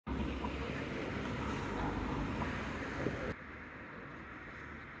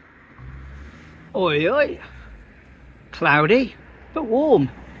Oi oi. Cloudy but warm,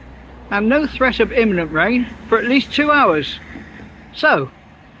 and no threat of imminent rain for at least 2 hours. So,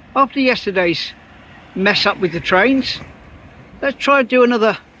 after yesterday's mess up with the trains, let's try and do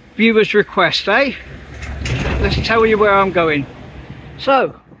another viewer's request, eh? Let's tell you where I'm going. So,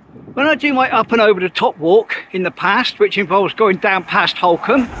 when I do my up and over the top walk in the past, which involves going down past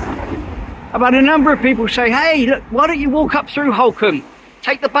Holcombe, I've had a number of people say, hey, look, why don't you walk up through Holcombe?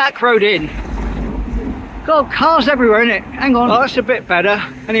 Take the back road in. God, cars everywhere, innit? Hang on, oh, that's a bit better.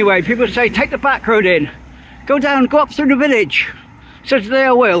 Anyway, people say, take the back road in. Go down, go up through the village. So today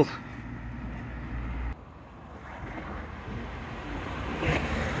I will.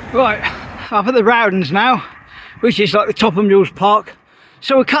 Right, up at the Rowdens now, which is like the top of Mules Park.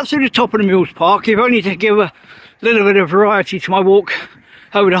 So we'll cut through the top of the Mules Park, if only to give a little bit of variety to my walk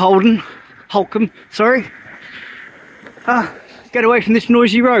over to Holcombe, sorry. Get away from this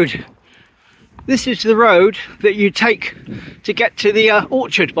noisy road. This is the road that you take to get to the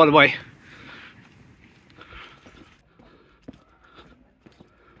orchard, by the way.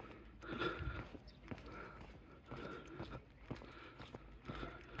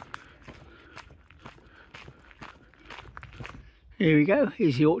 Here we go,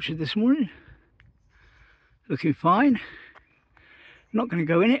 here's the orchard this morning. Looking fine. Not going to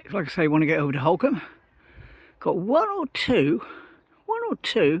go in it, like I say, I want to get over to Holcombe. Got one or two,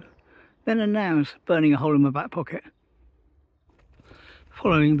 then and now's burning a hole in my back pocket.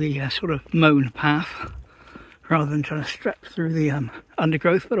 Following the sort of mown path, rather than trying to strap through the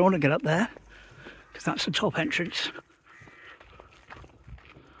undergrowth, but I want to get up there, because that's the top entrance.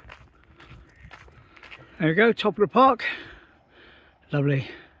 There we go, top of the park. Lovely.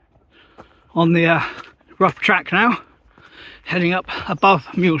 On the rough track now, heading up above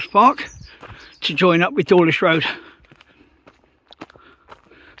Mules Park to join up with Dawlish Road.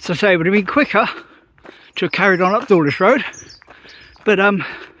 So I say it would have been quicker to have carried on up Dawlish Road, but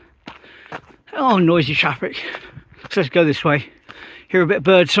oh, noisy traffic. So let's go this way, hear a bit of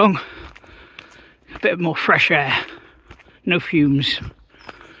bird song, a bit more fresh air, no fumes.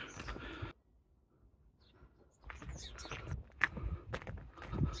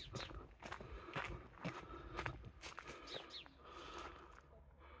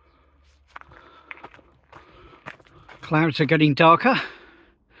 Clouds are getting darker.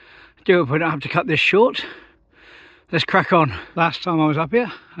 I do hope I don't have to cut this short. Let's crack on. Last time I was up here,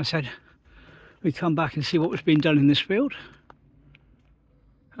 I said we'd come back and see what was being done in this field.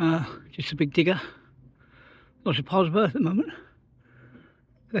 Just a big digger. Lots of piles of earth at the moment.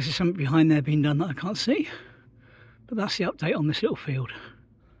 There's something behind there being done that I can't see. But that's the update on this little field.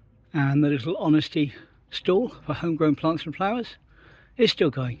 And the little honesty stall for homegrown plants and flowers is still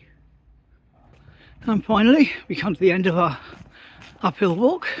going. And finally, we come to the end of our uphill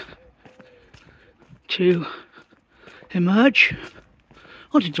walk to emerge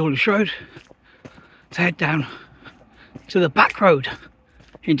onto Dawlish Road to head down to the back road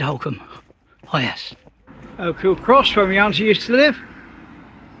into Holcombe IS. Oakhill Cross, where my auntie used to live.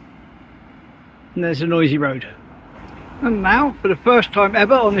 And there's a noisy road. And now, for the first time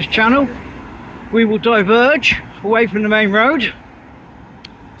ever on this channel, we will diverge away from the main road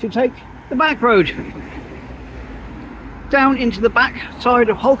to take the back road down into the back side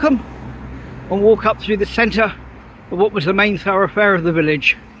of Holcombe and walk up through the centre of what was the main thoroughfare of the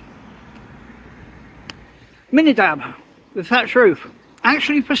village. Minidab, the thatch roof,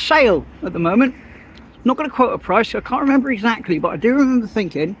 actually for sale at the moment. Not going to quote a price, I can't remember exactly, but I do remember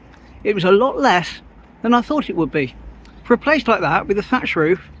thinking it was a lot less than I thought it would be. For a place like that with a thatch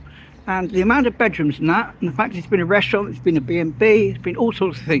roof and the amount of bedrooms in that, and the fact it's been a restaurant, it's been a B&B, it's been all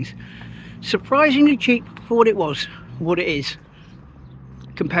sorts of things. Surprisingly cheap for what it was, what it is,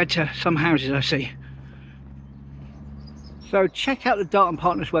 compared to some houses I see. So check out the Dart &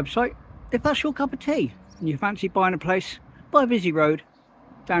 Partners website if that's your cup of tea and you fancy buying a place by Vizzy Road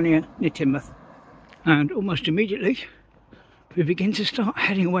down here near Teignmouth. And almost immediately we begin to start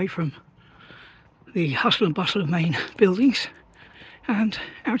heading away from the hustle and bustle of main buildings and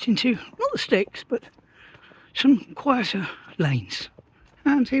out into, not the sticks, but some quieter lanes.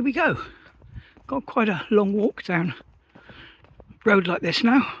 And here we go. Got quite a long walk down a road like this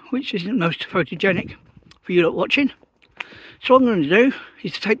now, which isn't most photogenic for you lot watching. So what I'm going to do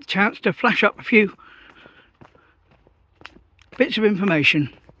is to take the chance to flash up a few bits of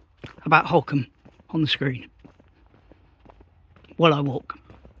information about Holcombe on the screen while I walk.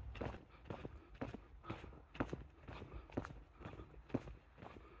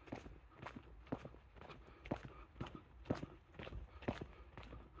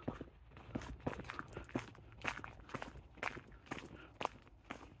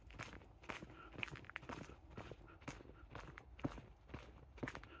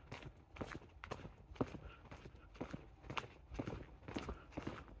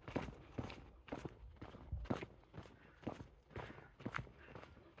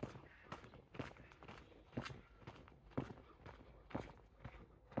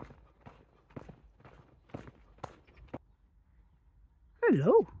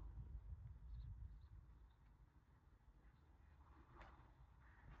 Hello.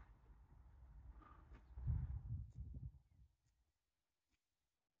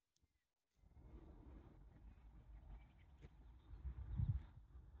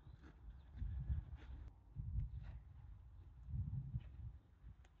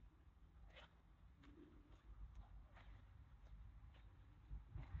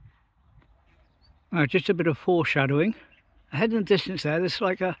 Just a bit of foreshadowing. Ahead in the distance there, there's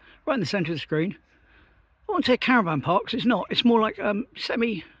like a, right in the centre of the screen. I won't say caravan parks, it's not. It's more like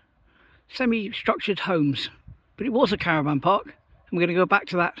semi-structured homes. But it was a caravan park, and we're going to go back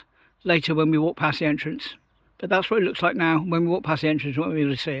to that later when we walk past the entrance. But that's what it looks like now. When we walk past the entrance, we won't be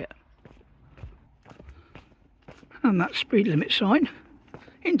able to see it. And that speed limit sign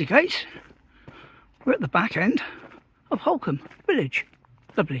indicates we're at the back end of Holcombe Village.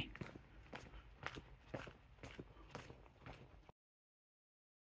 Lovely.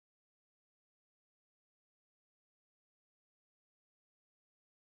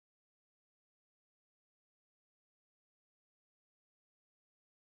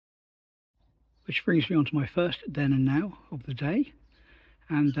 Which brings me on to my first then and now of the day.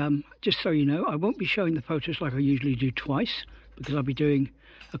 And just so you know, I won't be showing the photos like I usually do twice, because I'll be doing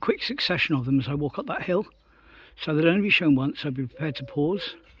a quick succession of them as I walk up that hill. So they'll only be shown once, so I'll be prepared to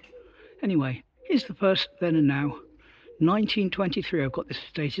pause. Anyway, here's the first then and now. 1923 I've got this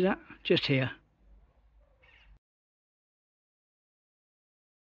stated at, just here.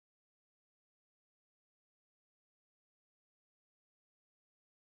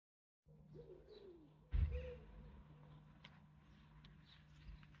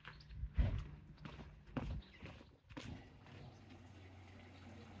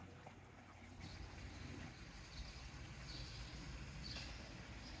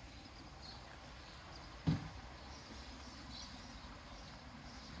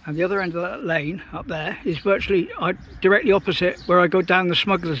 And the other end of that lane up there is virtually directly opposite where I go down the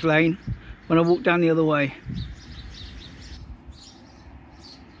Smugglers Lane when I walk down the other way.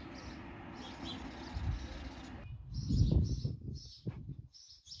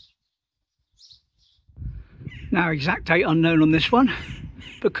 Now, exact date unknown on this one,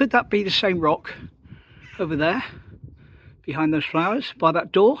 but could that be the same rock over there behind those flowers by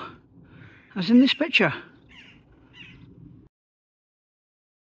that door as in this picture?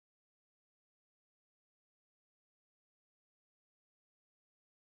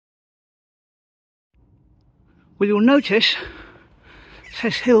 Well, you'll notice it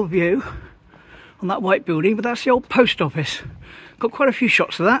says Hillview on that white building, but that's the old post office. Got quite a few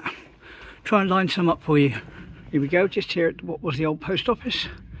shots of that. Try and line some up for you. Here we go, just here at what was the old post office.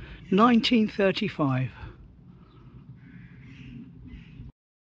 1935.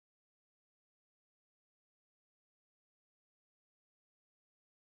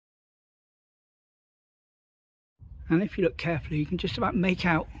 And if you look carefully, you can just about make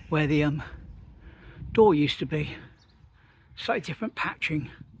out where the door used to be. Slightly different patching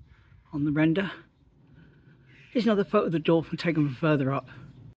on the render. Here's another photo of the door from taken from further up.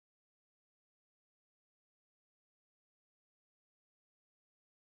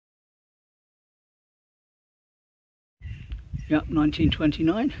 Yep,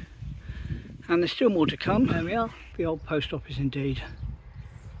 1929. And there's still more to come. There we are, the old post office indeed.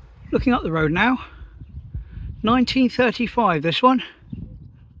 Looking up the road now. 1935, this one.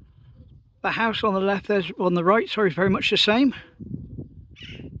 The house on the left, there's on the right, sorry, very much the same.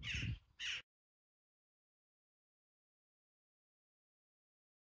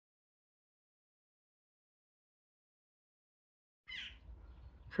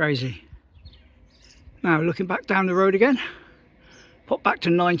 Crazy. Now looking back down the road again, pop back to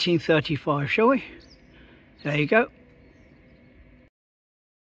 1935, shall we? There you go.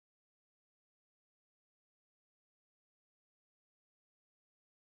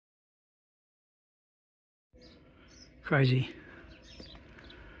 Crazy.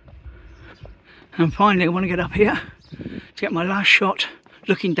 And finally I want to get up here to get my last shot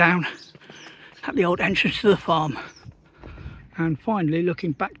looking down at the old entrance to the farm. And finally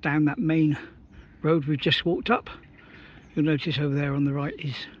looking back down that main road we've just walked up, you'll notice over there on the right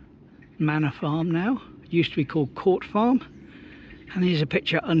is Manor Farm now. It used to be called Court Farm. And here's a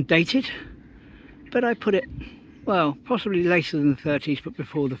picture undated, but I put it, well, possibly later than the 30s but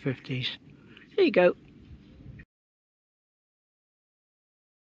before the 50s. There you go.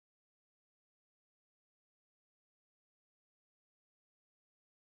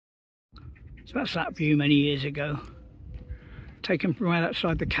 So that's that view many years ago, taken from right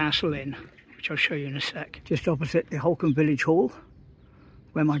outside the Castle Inn, which I'll show you in a sec. Just opposite the Holcombe Village Hall,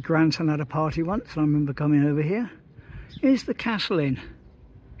 where my grandson had a party once, and I remember coming over here. Here's the Castle Inn.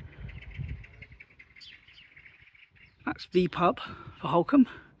 That's the pub for Holcombe.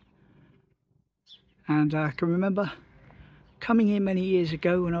 And I can remember coming here many years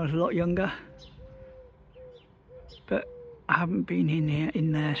ago when I was a lot younger. But I haven't been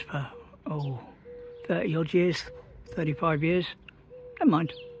in there for, 30 odd years, 35 years. Never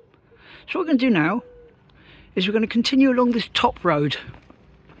mind. So what we're going to do now is we're going to continue along this top road.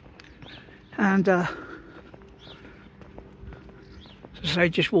 And as I say,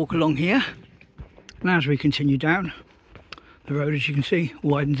 just walk along here. And as we continue down, the road, as you can see,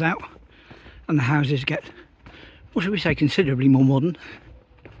 widens out. And the houses get, what should we say, considerably more modern.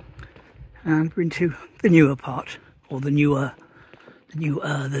 And we're into the newer part, or the newer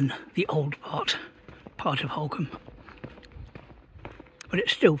than the old part of Holcombe. But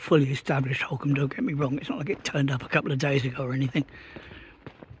it's still fully established Holcombe, don't get me wrong. It's not like it turned up a couple of days ago or anything.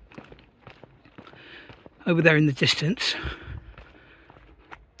 Over there in the distance,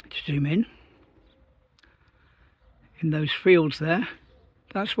 to zoom in those fields there,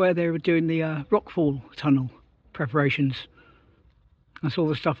 that's where they were doing the rockfall tunnel preparations. That's all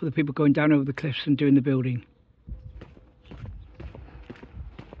the stuff for the people going down over the cliffs and doing the building.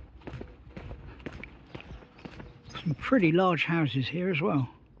 Some pretty large houses here as well.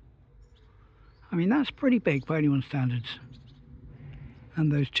 I mean, that's pretty big by anyone's standards.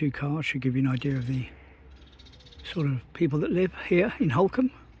 And those two cars should give you an idea of the sort of people that live here in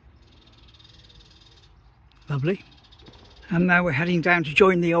Holcombe. Lovely. And now we're heading down to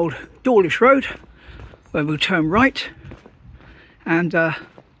join the old Dawlish road, where we'll turn right and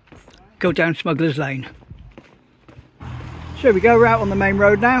go down Smugglers Lane. So we go out on the main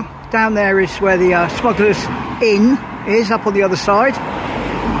road now. Down there is where the Smugglers Inn is, up on the other side.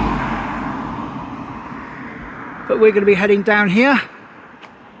 But we're going to be heading down here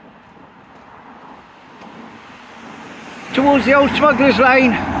towards the old Smugglers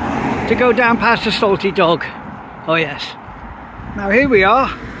Lane to go down past the Salty Dog. Oh yes. Now here we are.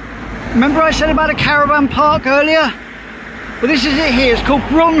 Remember I said about a caravan park earlier? Well, this is it here. It's called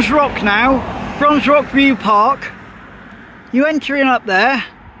Bronze Rock now. Bronze Rock View Park. You enter in up there,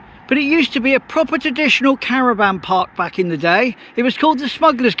 but it used to be a proper traditional caravan park back in the day. It was called the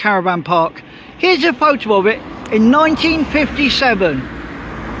Smugglers Caravan Park. Here's a photo of it in 1957.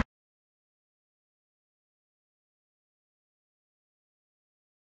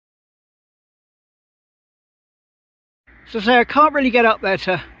 So I say I can't really get up there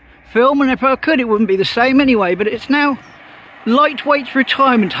to film, and if I could it wouldn't be the same anyway, but it's now lightweight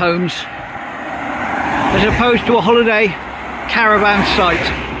retirement homes as opposed to a holiday caravan site.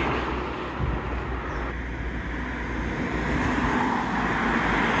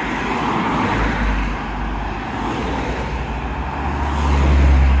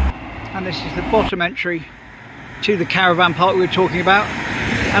 And this is the bottom entry to the caravan park we were talking about,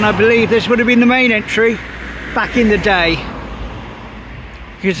 and I believe this would have been the main entry back in the day,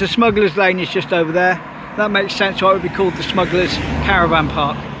 because the Smugglers Lane is just over there. That makes sense why it would be called the Smugglers Caravan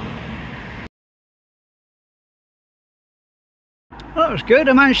Park. Well, that was good.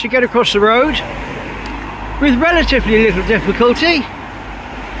 I managed to get across the road with relatively little difficulty.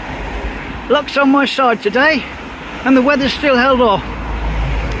 Luck's on my side today, and the weather's still held off.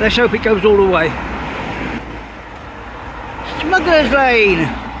 Let's hope it goes all the way. Smugglers Lane!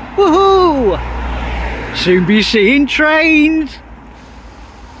 Woohoo! Soon be seeing trains!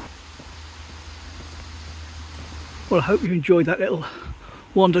 Well, I hope you enjoyed that little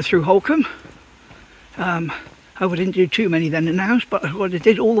wander through Holcombe. I hope I didn't do too many then and nows, but I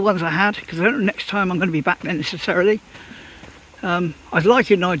did all the ones I had, because I don't know next time I'm going to be back then necessarily. I'd like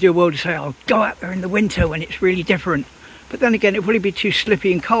in an ideal world to say I'll go out there in the winter when it's really different, but then again it would probably be too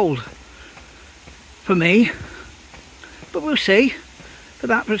slippy and cold for me. But we'll see. But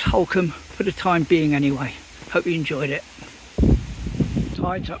that was Holcombe for the time being anyway. Hope you enjoyed it.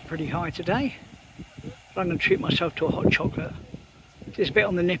 Tide's up pretty high today, but I'm going to treat myself to a hot chocolate. It's a bit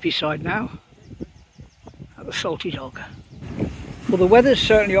on the nippy side now at the Salty Dog. Well, the weather's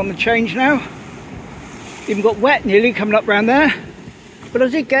certainly on the change now. Even got wet nearly coming up round there, but I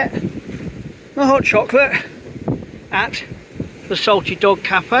did get my hot chocolate at the Salty Dog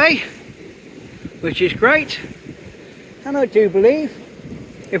Cafe, which is great. And I do believe,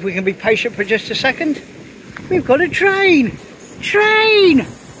 if we can be patient for just a second, we've got a train! Train!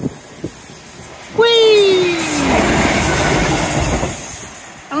 Whee!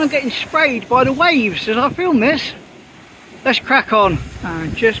 And I'm getting sprayed by the waves as I film this. Let's crack on.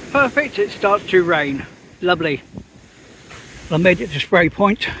 And just perfect, it starts to rain. Lovely. Well, I made it to spray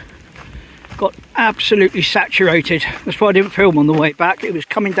point. Got absolutely saturated. That's why I didn't film on the way back. It was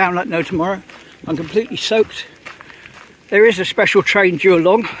coming down like no tomorrow. I'm completely soaked. There is a special train due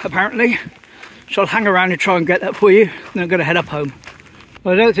along, apparently, So I'll hang around and try and get that for you. Then I'm going to head up home.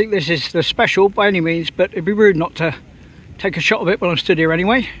 Well, I don't think this is the special by any means, but it'd be rude not to take a shot of it while I'm stood here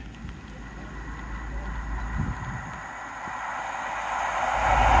anyway.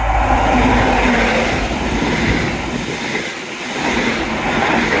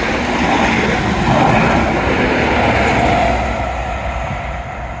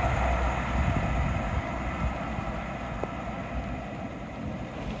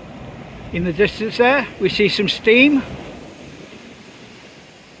 In the distance there, we see some steam.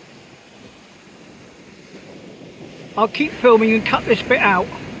 I'll keep filming and cut this bit out,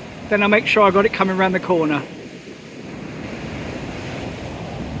 then I'll make sure I got it coming around the corner.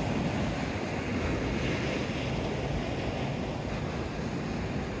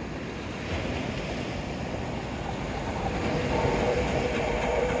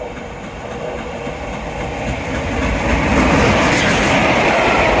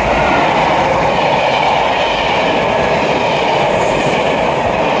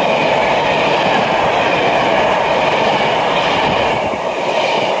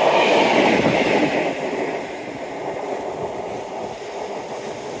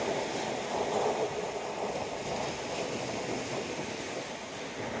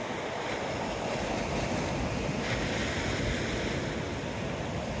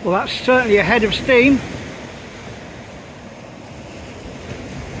 Well, that's certainly a head of steam.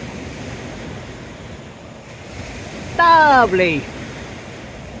 Lovely.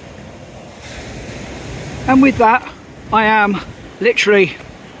 And with that, I am literally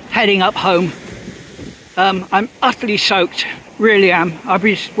heading up home. I'm utterly soaked, really am.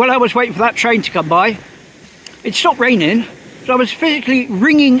 While I was waiting for that train to come by, it stopped raining, so I was physically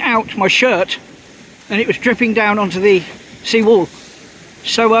wringing out my shirt and it was dripping down onto the seawall.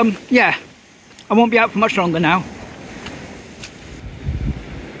 So yeah, I won't be out for much longer now.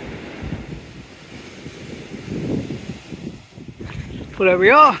 Well, there we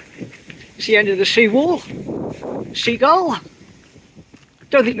are. It's the end of the seawall. Seagull.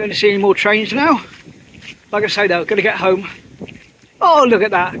 Don't think we're going to see any more trains now. Like I say though, got to get home. Oh, look at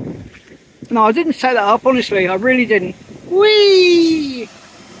that. No, I didn't set that up, honestly. I really didn't. Whee!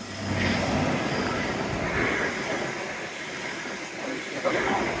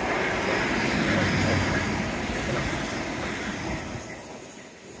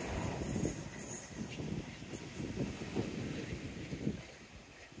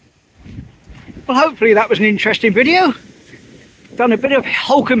 Well, hopefully that was an interesting video. Done a bit of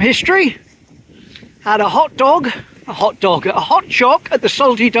Holcombe history. Had a hot choc at the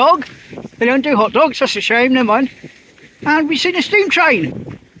Salty Dog. They don't do hot dogs, that's a shame, never mind. And we've seen a steam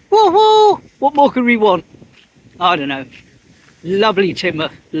train. Woo woo! What more could we want? I don't know. Lovely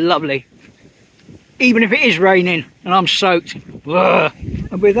Teignmouth, lovely. Even if it is raining and I'm soaked. Ugh.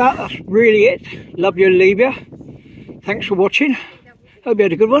 And with that, that's really it. Love you and leave you. Thanks for watching. Hope you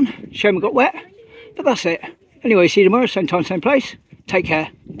had a good one. Shame I got wet. But that's it. Anyway, see you tomorrow, same time, same place. Take care.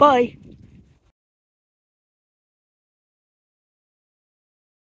 Bye.